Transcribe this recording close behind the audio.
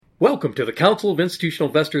Welcome to the Council of Institutional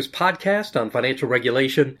Investors podcast on financial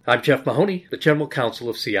regulation. I'm Jeff Mahoney, the General Counsel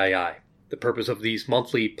of CII. The purpose of these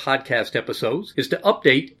monthly podcast episodes is to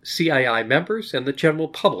update CII members and the general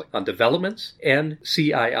public on developments and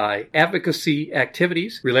CII advocacy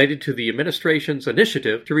activities related to the administration's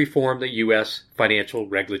initiative to reform the U.S. financial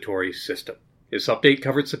regulatory system. This update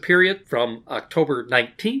covers the period from October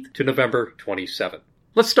 19th to November 27th.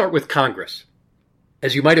 Let's start with Congress.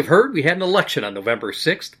 As you might have heard, we had an election on November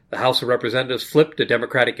 6th. The House of Representatives flipped to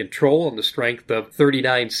Democratic control on the strength of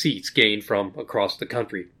 39 seats gained from across the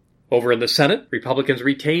country. Over in the Senate, Republicans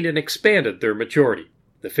retained and expanded their majority.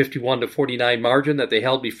 The 51 to 49 margin that they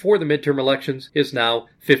held before the midterm elections is now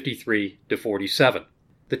 53 to 47.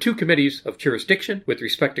 The two committees of jurisdiction with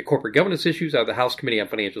respect to corporate governance issues are the House Committee on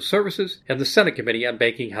Financial Services and the Senate Committee on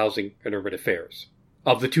Banking, Housing, and Urban Affairs.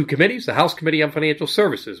 Of the two committees, the House Committee on Financial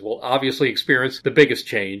Services will obviously experience the biggest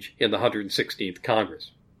change in the 116th Congress.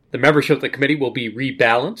 The membership of the committee will be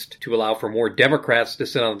rebalanced to allow for more Democrats to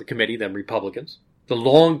sit on the committee than Republicans. The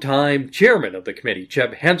longtime chairman of the committee,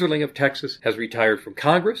 Jeb Hensarling of Texas, has retired from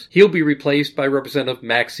Congress. He'll be replaced by Representative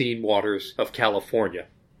Maxine Waters of California.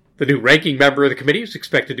 The new ranking member of the committee is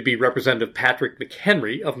expected to be Representative Patrick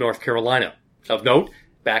McHenry of North Carolina. Of note,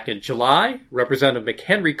 back in July, Representative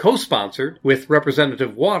McHenry co-sponsored with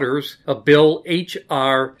Representative Waters a bill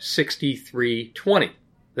H.R. 6320.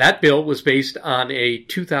 That bill was based on a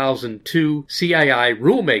 2002 CII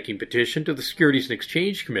rulemaking petition to the Securities and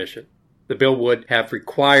Exchange Commission. The bill would have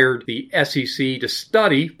required the SEC to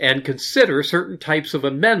study and consider certain types of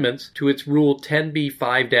amendments to its Rule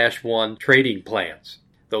 10b-5-1 trading plans.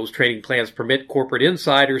 Those trading plans permit corporate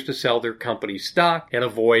insiders to sell their company's stock and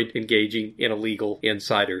avoid engaging in illegal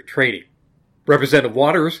insider trading. Representative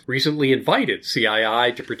Waters recently invited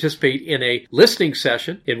CII to participate in a listening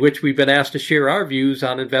session in which we've been asked to share our views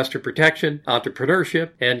on investor protection,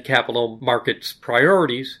 entrepreneurship, and capital markets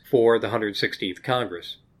priorities for the 116th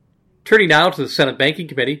Congress. Turning now to the Senate Banking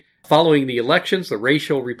Committee, following the elections, the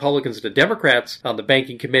ratio of Republicans to Democrats on the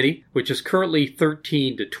Banking Committee, which is currently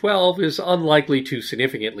 13 to 12, is unlikely to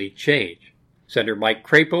significantly change. Senator Mike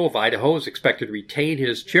Crapo of Idaho is expected to retain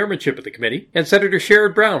his chairmanship of the committee, and Senator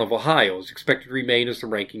Sherrod Brown of Ohio is expected to remain as the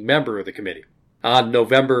ranking member of the committee. On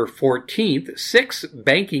November 14th, 6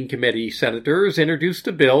 Banking Committee senators introduced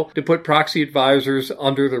a bill to put proxy advisors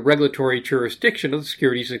under the regulatory jurisdiction of the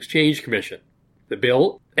Securities and Exchange Commission. The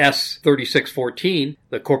bill, S-3614,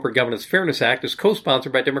 the Corporate Governance Fairness Act, is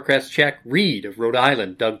co-sponsored by Democrats Jack Reed of Rhode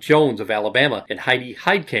Island, Doug Jones of Alabama, and Heidi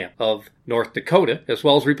Heitkamp of North Dakota, as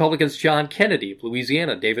well as Republicans John Kennedy of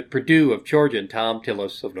Louisiana, David Perdue of Georgia, and Tom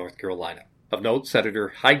Tillis of North Carolina. Of note,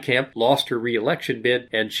 Senator Heitkamp lost her re-election bid,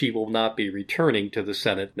 and she will not be returning to the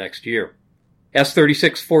Senate next year.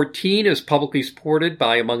 S-3614 is publicly supported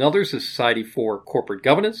by, among others, the Society for Corporate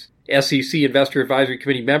Governance, SEC Investor Advisory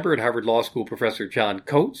Committee member and Harvard Law School Professor John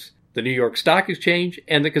Coates, the New York Stock Exchange,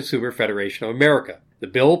 and the Consumer Federation of America. The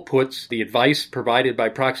bill puts the advice provided by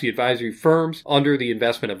proxy advisory firms under the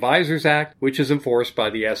Investment Advisors Act, which is enforced by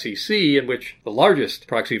the SEC, in which the largest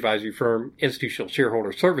proxy advisory firm, Institutional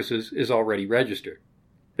Shareholder Services, is already registered.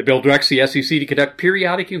 The bill directs the SEC to conduct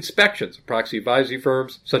periodic inspections of proxy advisory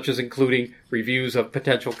firms, such as including reviews of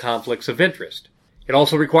potential conflicts of interest. It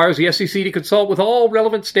also requires the SEC to consult with all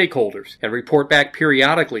relevant stakeholders and report back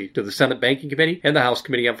periodically to the Senate Banking Committee and the House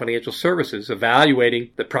Committee on Financial Services,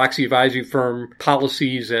 evaluating the proxy advisory firm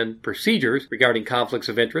policies and procedures regarding conflicts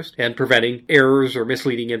of interest and preventing errors or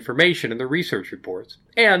misleading information in their research reports,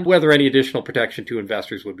 and whether any additional protection to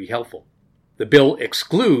investors would be helpful. The bill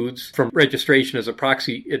excludes from registration as a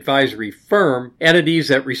proxy advisory firm entities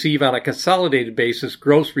that receive on a consolidated basis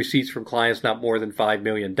gross receipts from clients not more than $5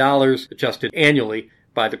 million, adjusted annually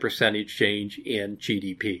by the percentage change in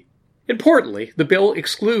GDP. Importantly, the bill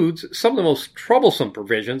excludes some of the most troublesome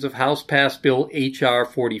provisions of House-passed Bill H.R.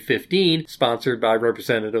 4015, sponsored by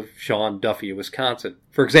Representative Sean Duffy of Wisconsin.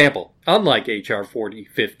 For example, unlike H.R.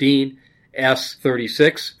 4015,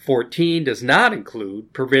 S-3614 does not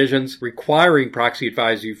include provisions requiring proxy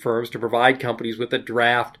advisory firms to provide companies with a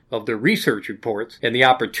draft of their research reports and the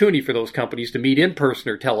opportunity for those companies to meet in person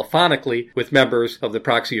or telephonically with members of the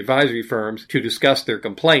proxy advisory firms to discuss their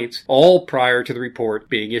complaints, all prior to the report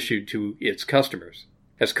being issued to its customers.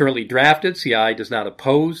 As currently drafted, CII does not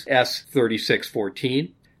oppose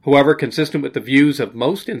S-3614. However, consistent with the views of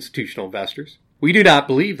most institutional investors, we do not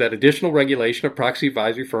believe that additional regulation of proxy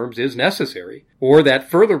advisory firms is necessary, or that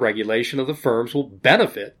further regulation of the firms will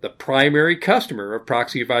benefit the primary customer of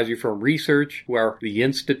proxy advisory firm research, who are the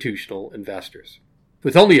institutional investors.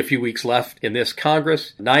 With only a few weeks left in this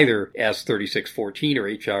Congress, neither S-3614 or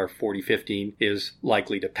H.R. 4015 is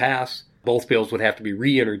likely to pass. Both bills would have to be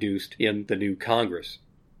reintroduced in the new Congress.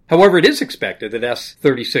 However, it is expected that S.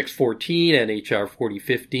 3614 and H.R.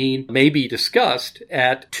 4015 may be discussed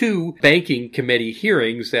at two banking committee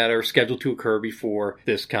hearings that are scheduled to occur before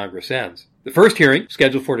this Congress ends. The first hearing,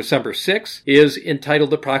 scheduled for December 6th, is entitled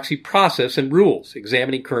The Proxy Process and Rules,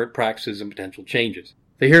 examining current practices and potential changes.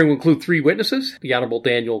 The hearing will include three witnesses: the Honorable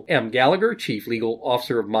Daniel M. Gallagher, Chief Legal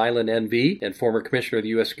Officer of Mylan NV and former Commissioner of the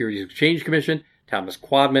U.S. Securities and Exchange Commission, Thomas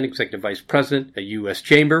Quadman, Executive Vice President at U.S.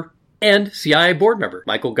 Chamber, and CII Board Member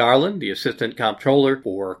Michael Garland, the Assistant Comptroller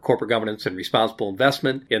for Corporate Governance and Responsible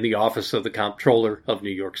Investment in the Office of the Comptroller of New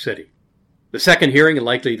York City. The second hearing, and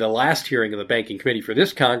likely the last hearing of the Banking Committee for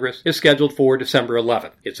this Congress, is scheduled for December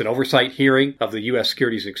 11th. It's an oversight hearing of the U.S.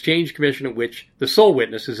 Securities and Exchange Commission, in which the sole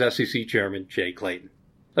witness is SEC Chairman Jay Clayton.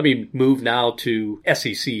 Let me move now to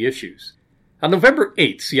SEC issues. On November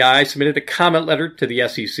 8th, CII submitted a comment letter to the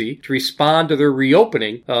SEC to respond to their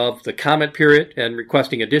reopening of the comment period and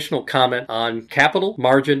requesting additional comment on capital,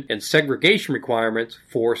 margin, and segregation requirements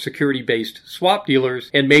for security-based swap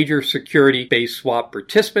dealers and major security-based swap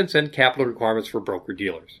participants and capital requirements for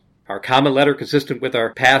broker-dealers. Our comment letter, consistent with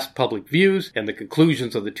our past public views and the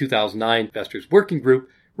conclusions of the 2009 Investors Working Group,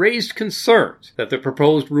 raised concerns that the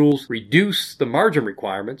proposed rules reduce the margin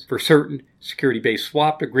requirements for certain security-based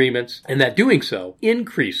swap agreements, and that doing so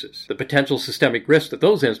increases the potential systemic risk that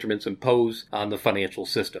those instruments impose on the financial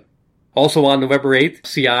system. Also on November 8th,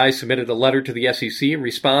 CII submitted a letter to the SEC in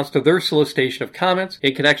response to their solicitation of comments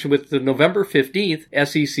in connection with the November 15th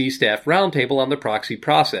SEC Staff Roundtable on the proxy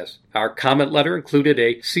process. Our comment letter included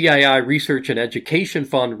a CII Research and Education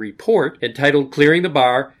Fund report entitled Clearing the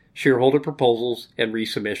Bar, Shareholder Proposals, and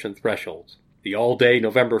Resubmission Thresholds. The all-day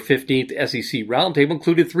November 15th SEC Roundtable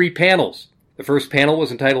included three panels. The first panel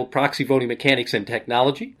was entitled Proxy Voting Mechanics and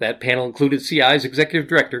Technology. That panel included CII's Executive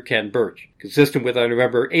Director, Ken Birch. Consistent with our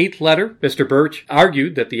November 8th letter, Mr. Birch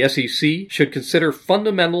argued that the SEC should consider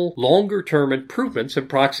fundamental, longer-term improvements in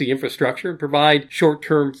proxy infrastructure and provide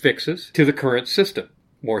short-term fixes to the current system.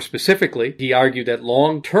 More specifically, he argued that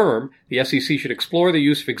long-term, the SEC should explore the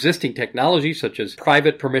use of existing technology such as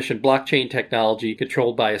private permission blockchain technology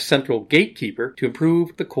controlled by a central gatekeeper to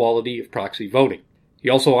improve the quality of proxy voting. He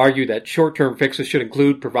also argued that short-term fixes should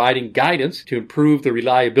include providing guidance to improve the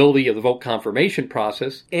reliability of the vote confirmation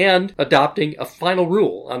process and adopting a final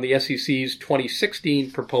rule on the SEC's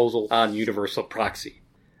 2016 proposal on universal proxy.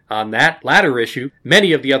 On that latter issue,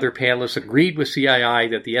 many of the other panelists agreed with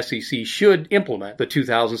CII that the SEC should implement the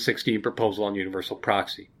 2016 proposal on universal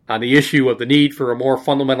proxy. On the issue of the need for a more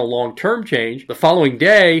fundamental long-term change, the following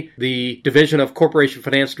day, the Division of Corporation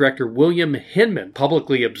Finance Director William Hinman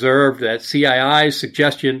publicly observed that CII's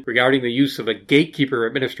suggestion regarding the use of a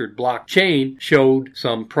gatekeeper-administered blockchain showed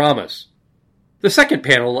some promise. The second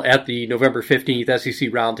panel at the November 15th SEC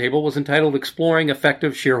Roundtable was entitled Exploring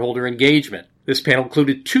Effective Shareholder Engagement. This panel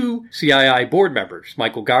included two CII board members,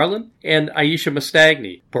 Michael Garland and Aisha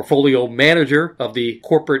Mastagni, portfolio manager of the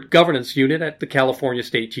Corporate Governance Unit at the California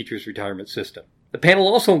State Teachers Retirement System. The panel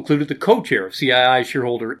also included the co-chair of CII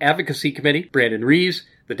Shareholder Advocacy Committee, Brandon Rees,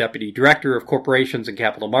 the Deputy Director of Corporations and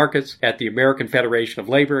Capital Markets at the American Federation of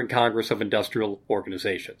Labor and Congress of Industrial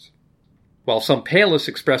Organizations. While some panelists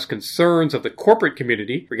expressed concerns of the corporate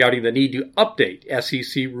community regarding the need to update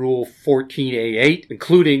SEC Rule 14a8,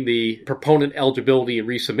 including the proponent eligibility and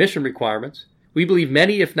resubmission requirements, we believe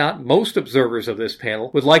many, if not most, observers of this panel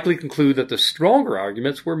would likely conclude that the stronger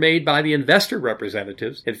arguments were made by the investor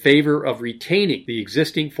representatives in favor of retaining the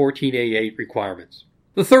existing 14a8 requirements.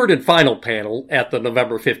 The third and final panel at the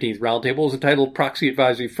November 15th Roundtable is entitled Proxy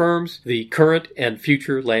Advisory Firms, the Current and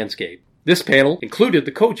Future Landscape. This panel included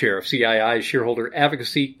the co-chair of CII's Shareholder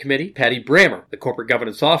Advocacy Committee, Patty Brammer, the Corporate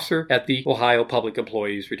Governance Officer at the Ohio Public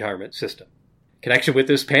Employees Retirement System. In connection with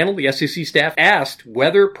this panel, the SEC staff asked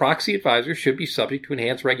whether proxy advisors should be subject to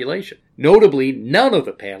enhanced regulation. Notably, none of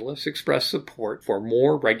the panelists expressed support for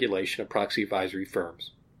more regulation of proxy advisory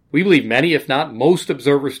firms. We believe many, if not most,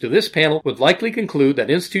 observers to this panel would likely conclude that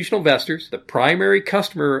institutional investors, the primary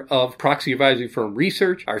customer of proxy advisory firm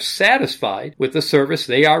research, are satisfied with the service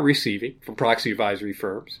they are receiving from proxy advisory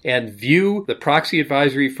firms and view the proxy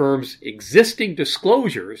advisory firm's existing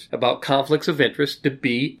disclosures about conflicts of interest to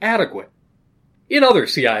be adequate. In other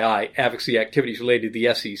CII advocacy activities related to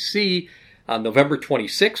the SEC, On November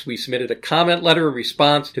 26, we submitted a comment letter in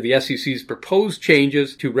response to the SEC's proposed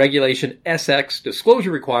changes to Regulation SX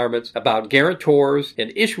disclosure requirements about guarantors and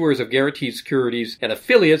issuers of guaranteed securities and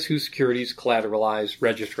affiliates whose securities collateralize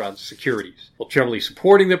registrant securities. While generally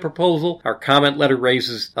supporting the proposal, our comment letter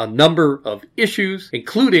raises a number of issues,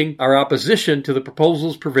 including our opposition to the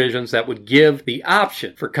proposal's provisions that would give the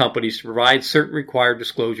option for companies to provide certain required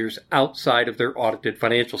disclosures outside of their audited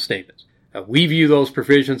financial statements. We view those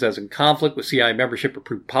provisions as in conflict with CII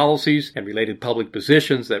membership-approved policies and related public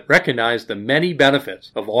positions that recognize the many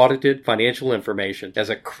benefits of audited financial information as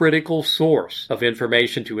a critical source of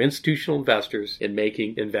information to institutional investors in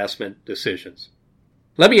making investment decisions.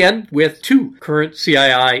 Let me end with two current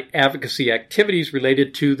CII advocacy activities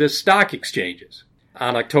related to the stock exchanges.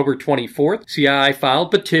 On October 24th, CII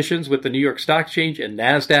filed petitions with the New York Stock Exchange and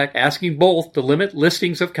NASDAQ asking both to limit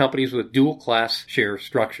listings of companies with dual-class share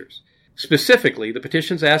structures. Specifically, the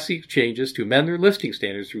petitions ask the exchanges to amend their listing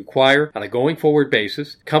standards to require, on a going-forward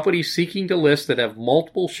basis, companies seeking to list that have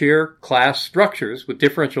multiple share class structures with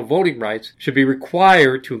differential voting rights should be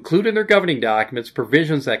required to include in their governing documents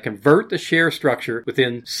provisions that convert the share structure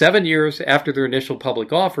within 7 years after their initial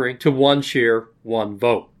public offering to one share, one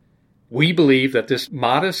vote. We believe that this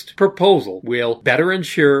modest proposal will better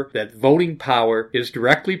ensure that voting power is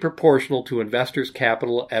directly proportional to investors'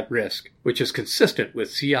 capital at risk, which is consistent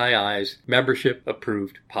with CII's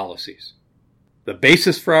membership-approved policies. The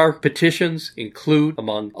basis for our petitions include,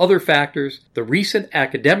 among other factors, the recent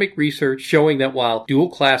academic research showing that while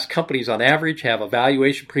dual-class companies on average have a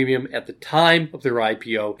valuation premium at the time of their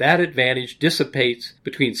IPO, that advantage dissipates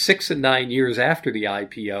between 6 and 9 years after the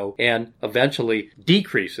IPO and eventually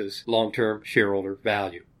decreases long-term shareholder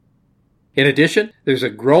value. In addition, there's a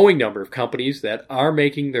growing number of companies that are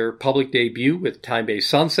making their public debut with time-based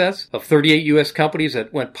sunsets. Of 38 U.S. companies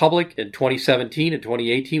that went public in 2017 and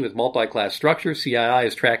 2018 with multi-class structures, CII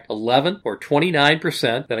has tracked 11 or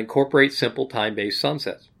 29% that incorporate simple time-based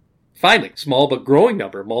sunsets. Finally, a small but growing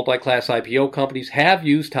number of multi-class IPO companies have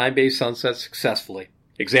used time-based sunsets successfully.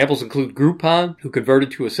 Examples include Groupon, who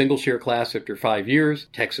converted to a single share class after 5 years,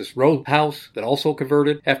 Texas Roadhouse, that also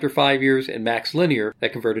converted after 5 years, and Max Linear,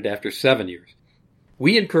 that converted after 7 years.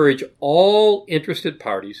 We encourage all interested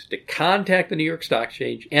parties to contact the New York Stock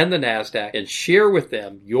Exchange and the NASDAQ and share with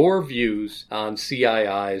them your views on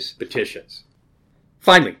CII's petitions.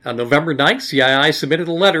 Finally, on November 9th, CII submitted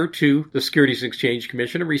a letter to the Securities and Exchange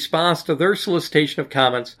Commission in response to their solicitation of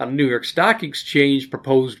comments on the New York Stock Exchange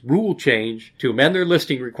proposed rule change to amend their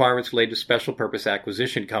listing requirements related to special purpose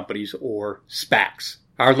acquisition companies, or SPACs.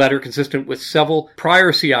 Our letter, consistent with several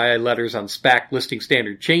prior CII letters on SPAC listing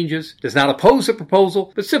standard changes, does not oppose the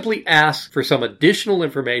proposal, but simply asks for some additional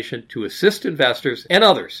information to assist investors and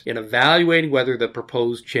others in evaluating whether the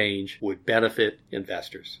proposed change would benefit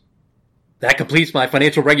investors. That completes my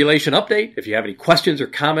financial regulation update. If you have any questions or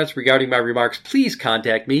comments regarding my remarks, please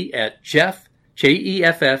contact me at Jeff,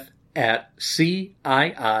 Jeff, at CII.org.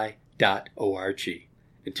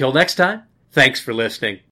 Until next time, thanks for listening.